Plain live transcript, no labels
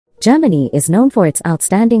Germany is known for its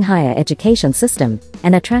outstanding higher education system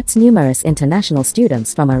and attracts numerous international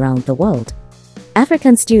students from around the world.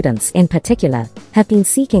 African students, in particular, have been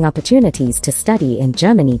seeking opportunities to study in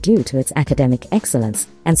Germany due to its academic excellence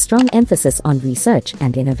and strong emphasis on research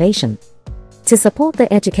and innovation. To support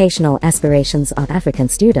the educational aspirations of African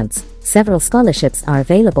students, several scholarships are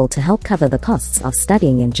available to help cover the costs of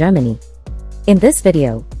studying in Germany. In this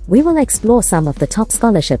video, we will explore some of the top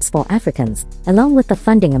scholarships for Africans, along with the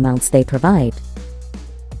funding amounts they provide.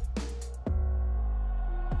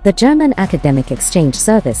 The German Academic Exchange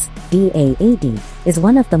Service, DAAD, is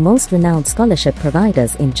one of the most renowned scholarship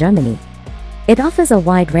providers in Germany. It offers a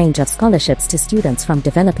wide range of scholarships to students from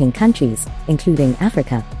developing countries, including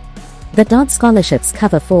Africa. The DAAD scholarships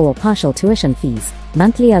cover full or partial tuition fees,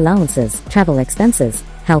 monthly allowances, travel expenses,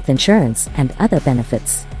 health insurance, and other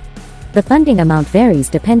benefits. The funding amount varies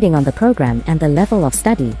depending on the program and the level of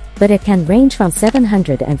study, but it can range from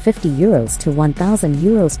 €750 to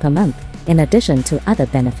 €1,000 per month, in addition to other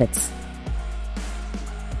benefits.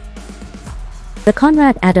 The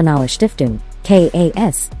Konrad Adenauer Stiftung,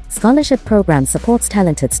 KAS, scholarship program supports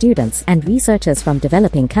talented students and researchers from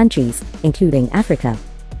developing countries, including Africa.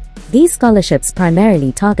 These scholarships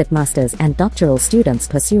primarily target master's and doctoral students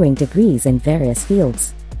pursuing degrees in various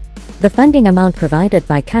fields. The funding amount provided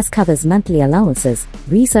by KAS covers monthly allowances,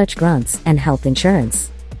 research grants, and health insurance.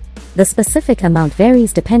 The specific amount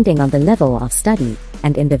varies depending on the level of study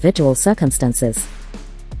and individual circumstances.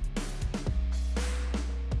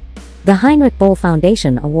 The Heinrich Böll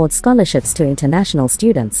Foundation awards scholarships to international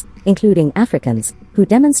students, including Africans, who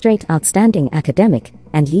demonstrate outstanding academic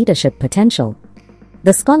and leadership potential.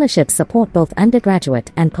 The scholarships support both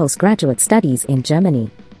undergraduate and postgraduate studies in Germany.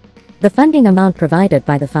 The funding amount provided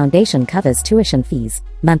by the foundation covers tuition fees,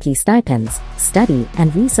 monthly stipends, study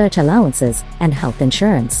and research allowances, and health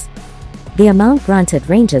insurance. The amount granted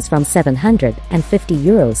ranges from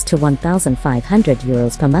 €750 to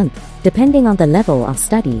 €1,500 per month, depending on the level of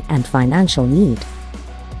study and financial need.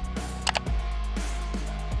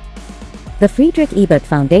 The Friedrich Ebert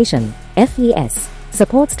Foundation, FES,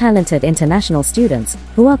 supports talented international students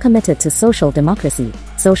who are committed to social democracy,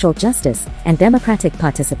 social justice, and democratic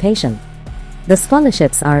participation. The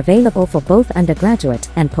scholarships are available for both undergraduate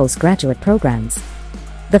and postgraduate programs.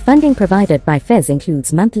 The funding provided by FES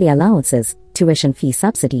includes monthly allowances, tuition fee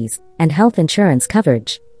subsidies, and health insurance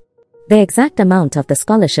coverage. The exact amount of the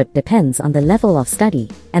scholarship depends on the level of study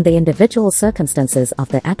and the individual circumstances of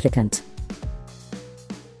the applicant.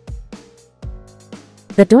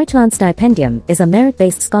 The Deutschlandstipendium is a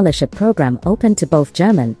merit-based scholarship program open to both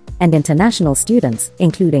German and international students,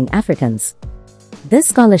 including Africans. This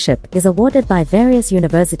scholarship is awarded by various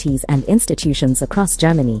universities and institutions across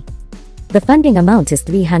Germany. The funding amount is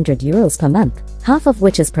 €300 per month, half of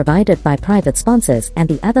which is provided by private sponsors and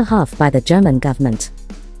the other half by the German government.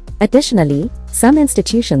 Additionally, some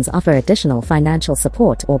institutions offer additional financial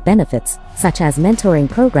support or benefits, such as mentoring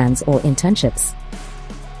programs or internships.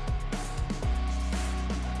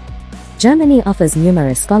 Germany offers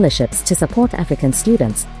numerous scholarships to support African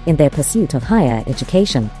students in their pursuit of higher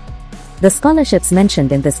education. The scholarships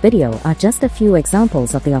mentioned in this video are just a few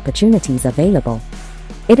examples of the opportunities available.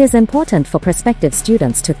 It is important for prospective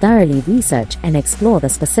students to thoroughly research and explore the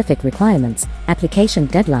specific requirements, application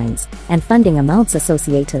deadlines, and funding amounts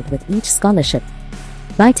associated with each scholarship.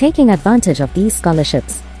 By taking advantage of these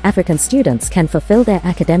scholarships, African students can fulfill their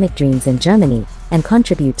academic dreams in Germany and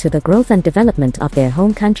contribute to the growth and development of their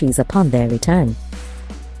home countries upon their return.